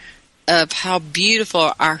aware of how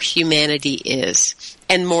beautiful our humanity is,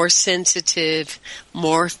 and more sensitive,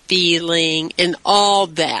 more feeling, and all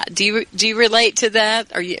that. Do you relate to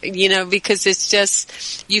that? Or because it's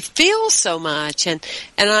just, you feel so much, and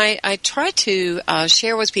I try to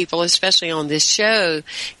share with people, especially on this show,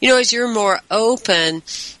 as you're more open.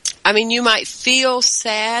 I mean, you might feel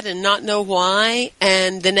sad and not know why,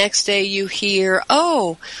 and the next day you hear,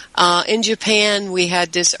 in Japan we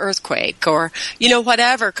had this earthquake, or,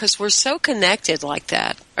 whatever, because we're so connected like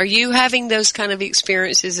that. Are you having those kind of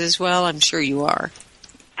experiences as well? I'm sure you are.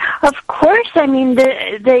 Of course. I mean,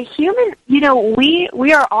 the human,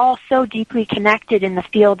 we are all so deeply connected in the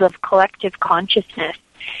field of collective consciousness.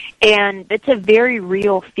 And it's a very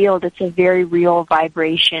real field. It's a very real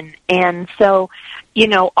vibration. And so,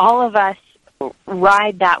 all of us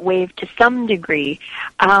ride that wave to some degree.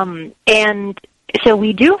 And so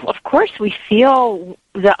we do, of course, we feel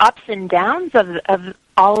the ups and downs of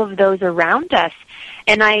all of those around us.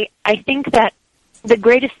 And I think that the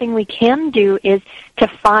greatest thing we can do is to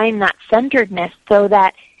find that centeredness so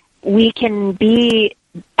that we can be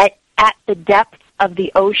at the depth of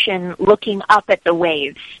the ocean looking up at the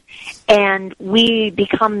waves. And we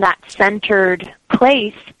become that centered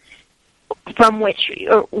place from which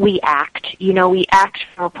we act. We act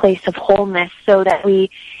from a place of wholeness so that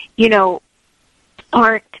we,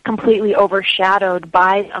 aren't completely overshadowed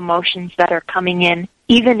by emotions that are coming in,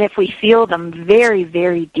 even if we feel them very,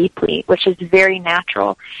 very deeply, which is very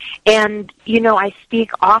natural. And, I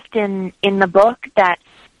speak often in the book that,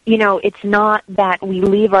 it's not that we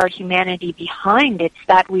leave our humanity behind, it's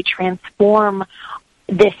that we transform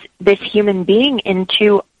this human being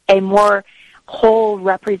into a more whole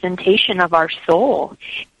representation of our soul.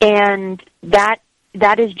 And that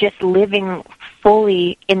is just living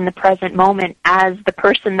fully in the present moment as the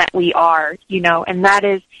person that we are, and that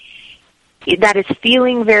is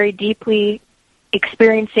feeling very deeply,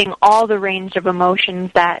 experiencing all the range of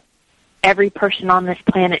emotions that every person on this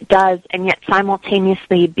planet does, and yet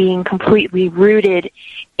simultaneously being completely rooted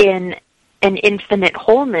in an infinite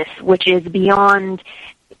wholeness, which is beyond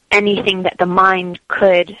anything that the mind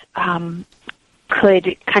could kind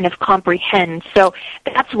of comprehend. So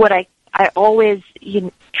that's what I always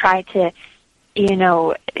try to,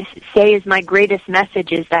 say is my greatest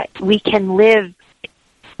message, is that we can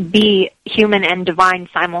be human and divine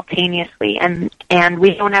simultaneously, and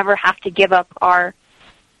we don't ever have to give up our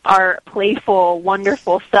playful,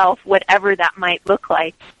 wonderful self, whatever that might look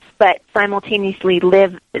like, but simultaneously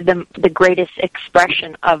live the greatest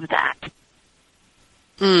expression of that.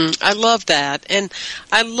 I love that. And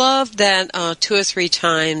I love that 2 or 3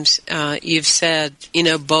 times you've said,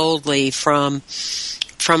 boldly from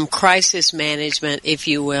crisis management, if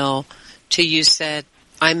you will, to you said,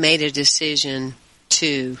 I made a decision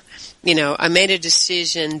to, I made a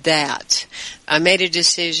decision that, I made a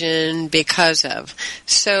decision because of.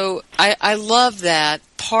 So I love that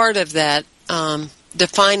part of that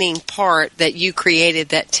defining part that you created,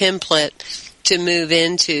 that template to move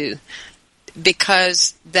into,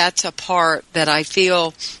 because that's a part that I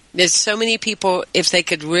feel there's so many people, if they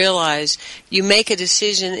could realize, you make a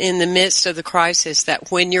decision in the midst of the crisis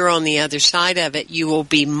that when you're on the other side of it, you will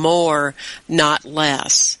be more, not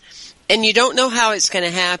less. And you don't know how it's going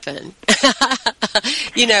to happen.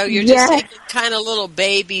 You're just taking kind of little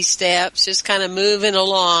baby steps, just kind of moving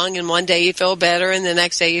along, and one day you feel better, and the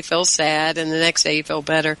next day you feel sad, and the next day you feel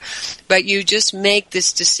better. But you just make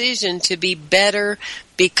this decision to be better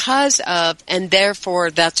because of, and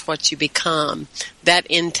therefore that's what you become,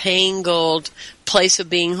 that entangled place of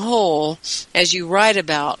being whole, as you write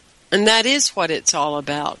about. And that is what it's all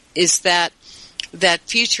about, is that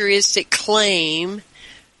futuristic claim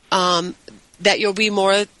that you'll be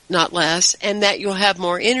more, not less, and that you'll have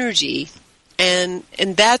more energy. And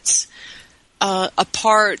that's a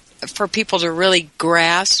part for people to really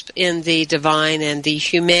grasp in the divine and the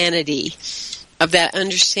humanity of that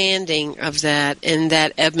understanding of that, and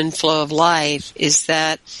that ebb and flow of life, is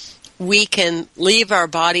that we can leave our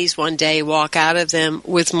bodies one day, walk out of them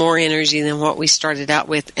with more energy than what we started out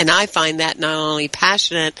with. And I find that not only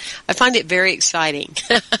passionate, I find it very exciting.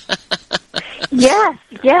 Yes.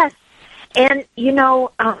 And,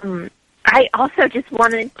 I also just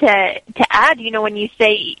wanted to add, when you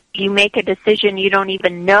say you make a decision, you don't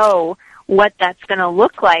even know what that's going to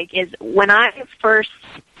look like, is when I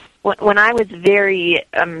was very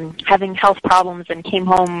having health problems and came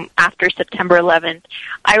home after September 11th,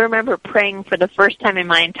 I remember praying for the first time in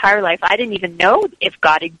my entire life. I didn't even know if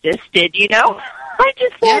God existed, I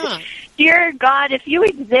just said, Dear God, if you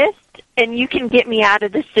exist and you can get me out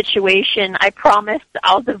of this situation, I promise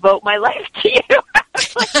I'll devote my life to you. I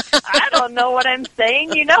was like, I don't know what I'm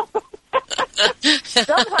saying,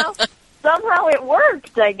 Somehow it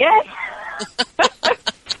worked, I guess.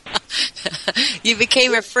 You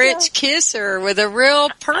became a French kisser with a real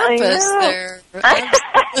purpose there. I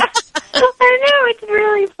know, it's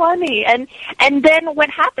really funny. And then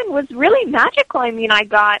what happened was really magical. I mean, I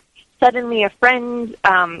got suddenly a friend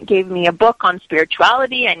gave me a book on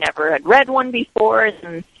spirituality. I never had read one before,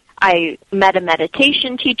 and I met a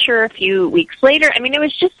meditation teacher a few weeks later. I mean, it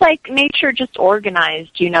was just like nature just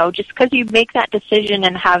organized, just because you make that decision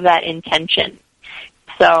and have that intention.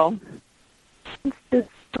 So it's just,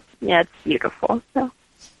 it's beautiful. So.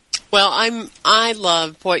 Well, I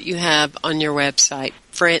love what you have on your website,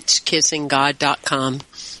 FrenchKissingGod.com.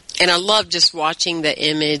 And I love just watching the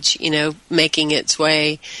image, making its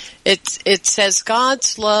way. It says,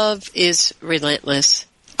 God's love is relentless.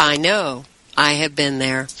 I know. I have been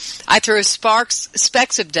there. I threw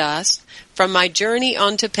specks of dust from my journey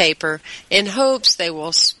onto paper in hopes they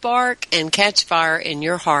will spark and catch fire in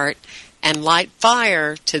your heart and light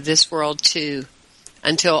fire to this world too,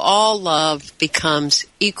 until all love becomes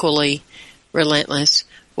equally relentless.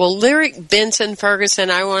 Well, Lyric Benson Ferguson,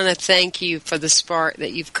 I want to thank you for the spark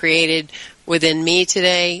that you've created within me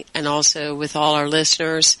today and also with all our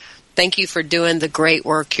listeners. Thank you for doing the great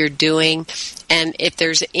work you're doing. And if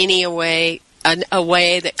there's any way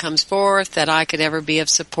that comes forth that I could ever be of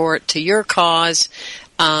support to your cause,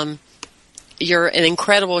 you're an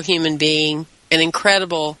incredible human being, an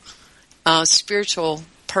incredible spiritual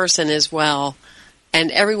person as well. And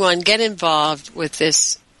everyone, get involved with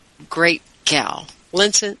this great gal.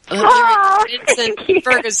 Lyric Benson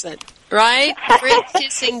Ferguson, right? French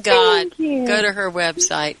Kissing God. Go to her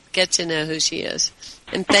website. Get to know who she is.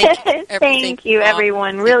 And thank you for everything. Thank you,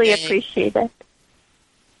 everyone. Really appreciate it.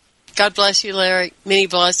 God bless you, Lyric. Many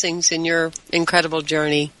blessings in your incredible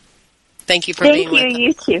journey. Thank you for being with us. Thank you.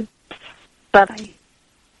 You too. Bye-bye.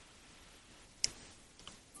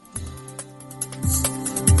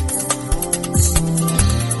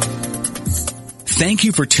 Thank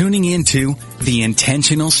you for tuning into The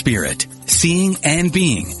Intentional Spirit, Seeing and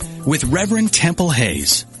Being with Reverend Temple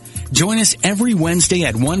Hayes. Join us every Wednesday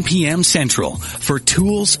at 1 p.m. Central for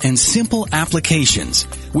tools and simple applications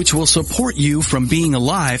which will support you from being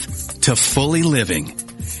alive to fully living.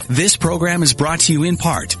 This program is brought to you in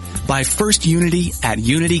part by First Unity at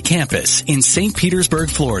Unity Campus in St. Petersburg,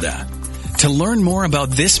 Florida. To learn more about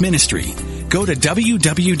this ministry, go to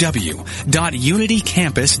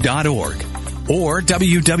www.unitycampus.org or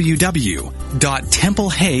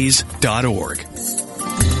www.templehays.org.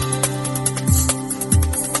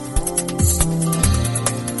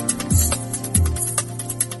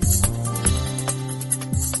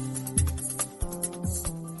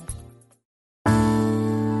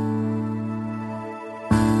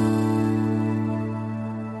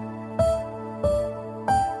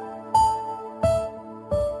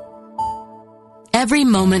 Every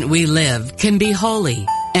moment we live can be holy,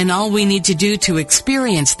 and all we need to do to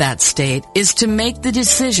experience that state is to make the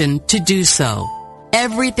decision to do so.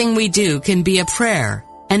 Everything we do can be a prayer,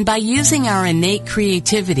 and by using our innate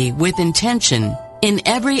creativity with intention in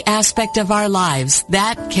every aspect of our lives,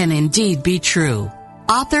 that can indeed be true.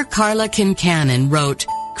 Author Carla Kincannon wrote,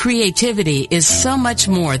 "Creativity is so much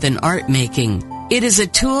more than art making. It is a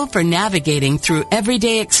tool for navigating through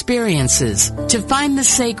everyday experiences to find the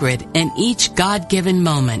sacred in each God-given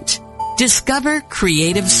moment." Discover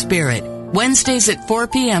Creative Spirit, Wednesdays at 4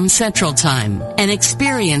 p.m. Central Time, and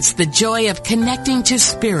experience the joy of connecting to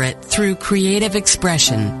Spirit through creative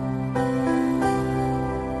expression.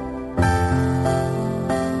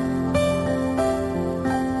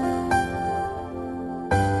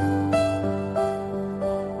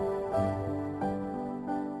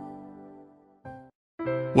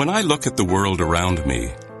 When I look at the world around me,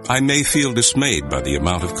 I may feel dismayed by the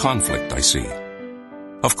amount of conflict I see.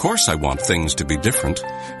 Of course I want things to be different,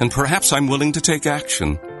 and perhaps I'm willing to take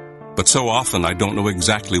action, but so often I don't know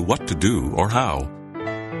exactly what to do or how.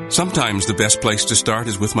 Sometimes the best place to start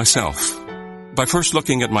is with myself. By first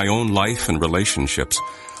looking at my own life and relationships,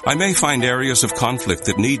 I may find areas of conflict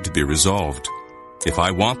that need to be resolved. If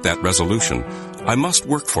I want that resolution, I must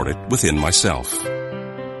work for it within myself.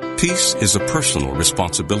 Peace is a personal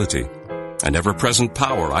responsibility, an ever-present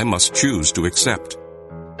power I must choose to accept.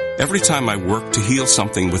 Every time I work to heal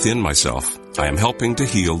something within myself, I am helping to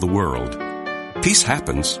heal the world. Peace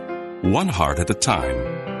happens, one heart at a time.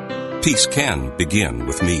 Peace can begin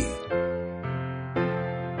with me.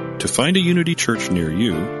 To find a Unity Church near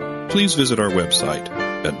you, please visit our website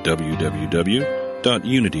at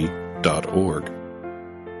www.unity.org.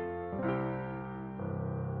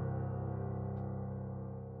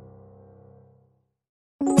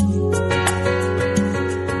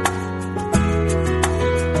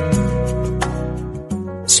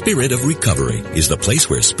 Spirit of Recovery is the place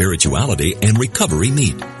where spirituality and recovery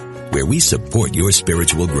meet, where we support your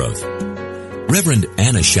spiritual growth. Reverend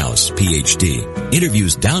Anna Schaus, Ph.D.,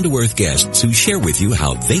 interviews down-to-earth guests who share with you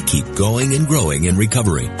how they keep going and growing in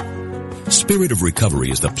recovery. Spirit of Recovery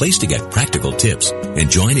is the place to get practical tips and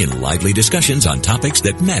join in lively discussions on topics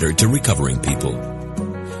that matter to recovering people.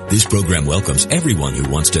 This program welcomes everyone who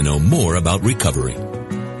wants to know more about recovery.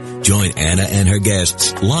 Join Anna and her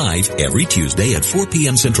guests live every Tuesday at 4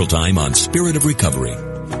 p.m. Central Time on Spirit of Recovery,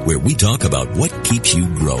 where we talk about what keeps you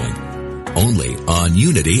growing. Only on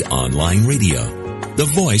Unity Online Radio, the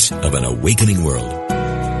voice of an awakening world.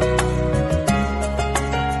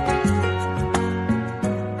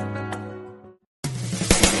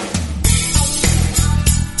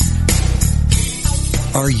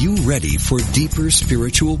 Are you ready for deeper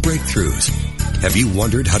spiritual breakthroughs? Have you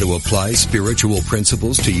wondered how to apply spiritual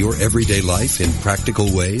principles to your everyday life in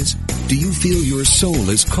practical ways? Do you feel your soul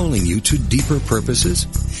is calling you to deeper purposes?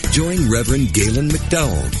 Join Reverend Galen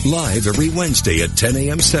McDowell live every Wednesday at 10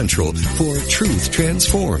 a.m. Central for Truth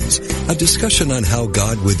Transforms, a discussion on how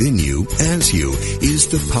God within you, as you, is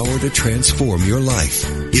the power to transform your life.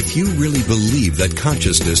 If you really believe that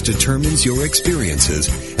consciousness determines your experiences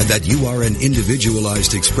and that you are an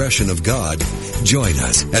individualized expression of God, join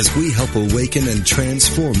us as we help awaken and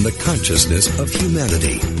transform the consciousness of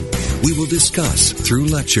humanity. We will discuss, through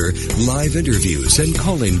lecture, live interviews, and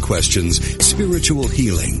call-in questions, spiritual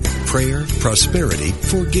healing, prayer, prosperity,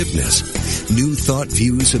 forgiveness, new thought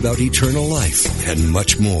views about eternal life, and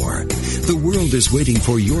much more. The world is waiting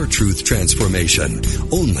for your truth transformation,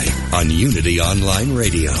 only on Unity Online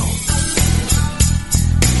Radio.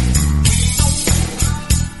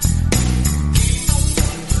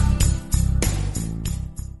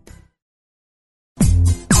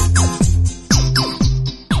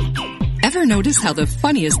 Ever notice how the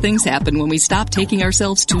funniest things happen when we stop taking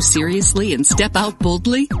ourselves too seriously and step out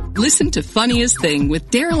boldly? Listen to Funniest Thing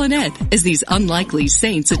with Daryl and Ed as these unlikely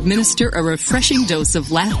saints administer a refreshing dose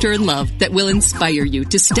of laughter and love that will inspire you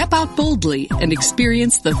to step out boldly and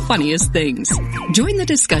experience the funniest things. Join the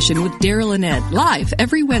discussion with Daryl and Ed live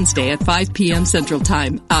every Wednesday at 5 p.m. Central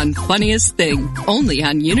Time on Funniest Thing, only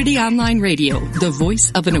on Unity Online Radio, the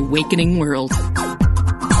voice of an awakening world.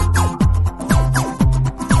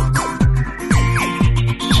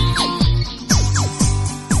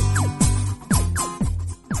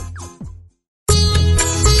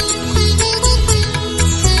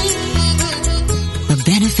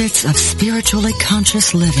 Benefits of spiritually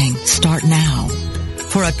conscious living start now.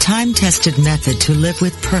 For a time-tested method to live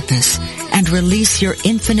with purpose and release your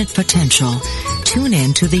infinite potential, tune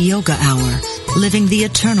in to the Yoga Hour, Living the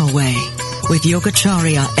Eternal Way, with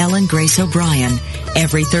Yogacharya Ellen Grace O'Brien,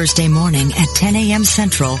 every Thursday morning at 10 a.m.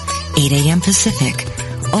 Central, 8 a.m. Pacific,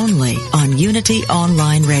 only on Unity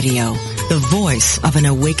Online Radio, the voice of an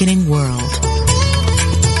awakening world.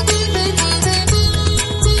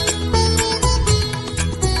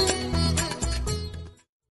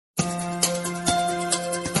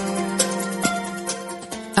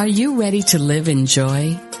 Are you ready to live in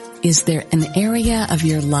joy? Is there an area of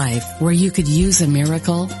your life where you could use a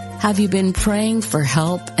miracle? Have you been praying for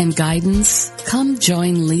help and guidance? Come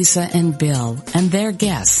join Lisa and Bill and their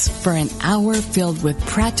guests for an hour filled with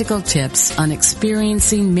practical tips on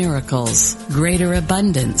experiencing miracles, greater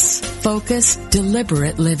abundance, focused,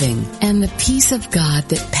 deliberate living, and the peace of God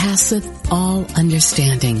that passeth all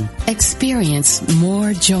understanding. Experience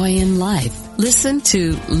more joy in life. Listen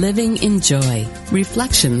to Living in Joy,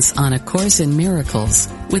 Reflections on A Course in Miracles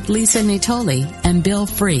with Lisa Natoli and Bill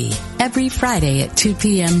Free, every Friday at 2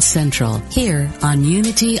 p.m. Central, here on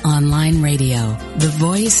Unity Online Radio, the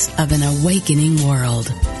voice of an awakening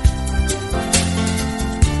world.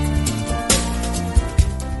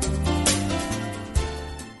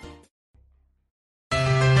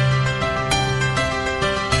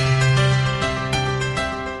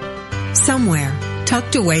 Somewhere,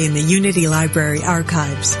 tucked away in the Unity Library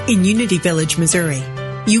archives in Unity Village, Missouri,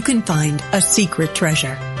 you can find a secret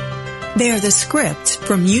treasure. They are the scripts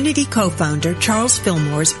from Unity co-founder Charles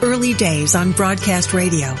Fillmore's early days on broadcast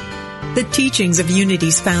radio, the teachings of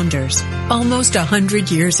Unity's founders, almost 100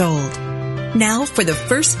 years old. Now, for the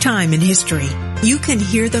first time in history, you can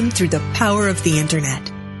hear them through the power of the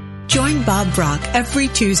Internet. Join Bob Brock every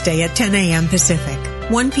Tuesday at 10 a.m. Pacific,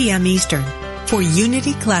 1 p.m. Eastern, for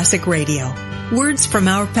Unity Classic Radio. Words from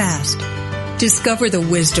our past. Discover the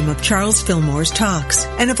wisdom of Charles Fillmore's talks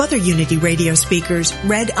and of other Unity radio speakers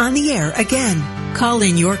read on the air again. Call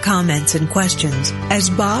in your comments and questions as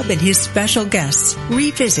Bob and his special guests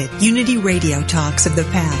revisit Unity radio talks of the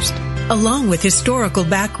past, along with historical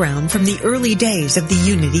background from the early days of the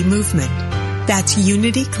Unity movement. That's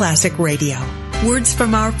Unity Classic Radio. Words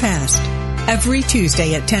from our past. Every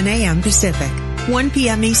Tuesday at 10 a.m. Pacific, 1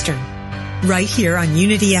 p.m. Eastern. Right here on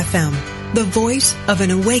Unity FM. The voice of an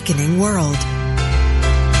awakening world.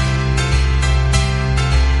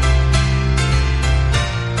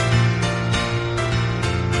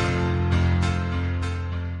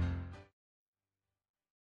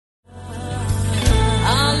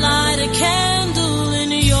 I'll light a candle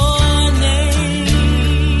in your name.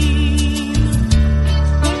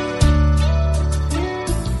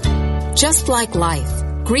 Just like life,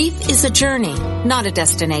 grief is a journey, not a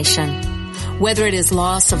destination. Whether it is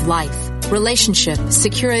loss of life, relationship,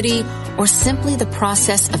 security, or simply the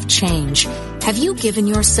process of change, have you given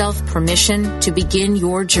yourself permission to begin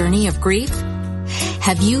your journey of grief?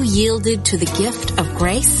 Have you yielded to the gift of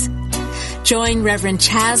grace? Join Reverend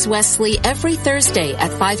Chaz Wesley every Thursday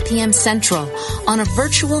at 5 p.m. Central on a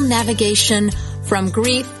virtual navigation from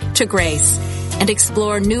grief to grace and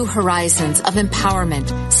explore new horizons of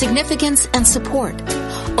empowerment, significance, and support.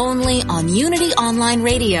 Only on Unity Online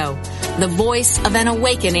Radio, the voice of an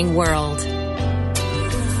awakening world.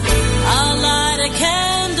 I'll light a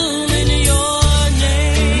candle in your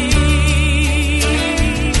name.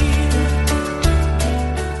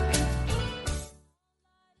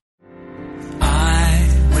 I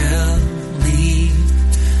will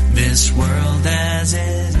leave this world as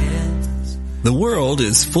it is. The world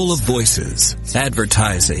is full of voices,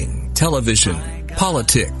 advertising, television,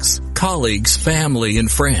 politics, colleagues, family,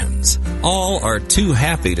 and friends. All are too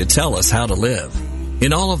happy to tell us how to live.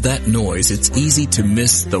 In all of that noise, it's easy to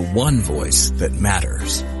miss the one voice that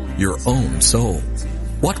matters, your own soul.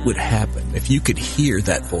 What would happen if you could hear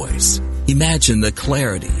that voice? Imagine the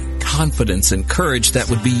clarity, confidence, and courage that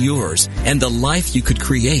would be yours and the life you could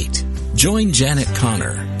create. Join Janet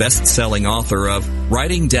Connor, best-selling author of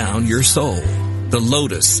Writing Down Your Soul, The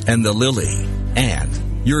Lotus and the Lily, and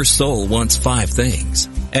Your soul wants 5 things,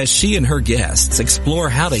 as she and her guests explore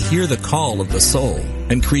how to hear the call of the soul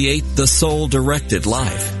and create the soul-directed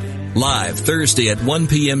life. Live Thursday at 1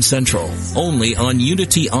 p.m. Central, only on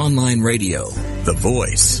Unity Online Radio, the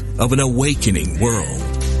voice of an awakening world.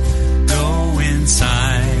 Go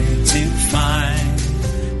inside to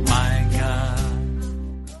find my God.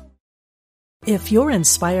 If you're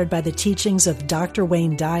inspired by the teachings of Dr.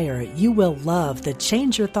 Wayne Dyer, you will love the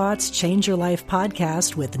Change Your Thoughts, Change Your Life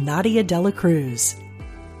podcast with Nadia Dela Cruz.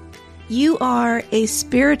 You are a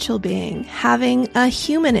spiritual being having a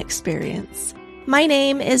human experience. My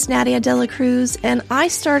name is Nadia Dela Cruz, and I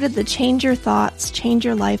started the Change Your Thoughts, Change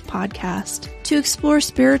Your Life podcast to explore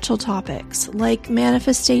spiritual topics like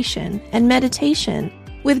manifestation and meditation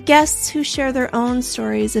with guests who share their own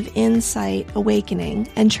stories of insight, awakening,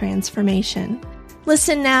 and transformation.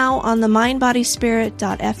 Listen now on the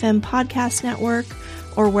mindbodyspirit.fm podcast network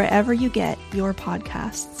or wherever you get your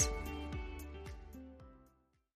podcasts.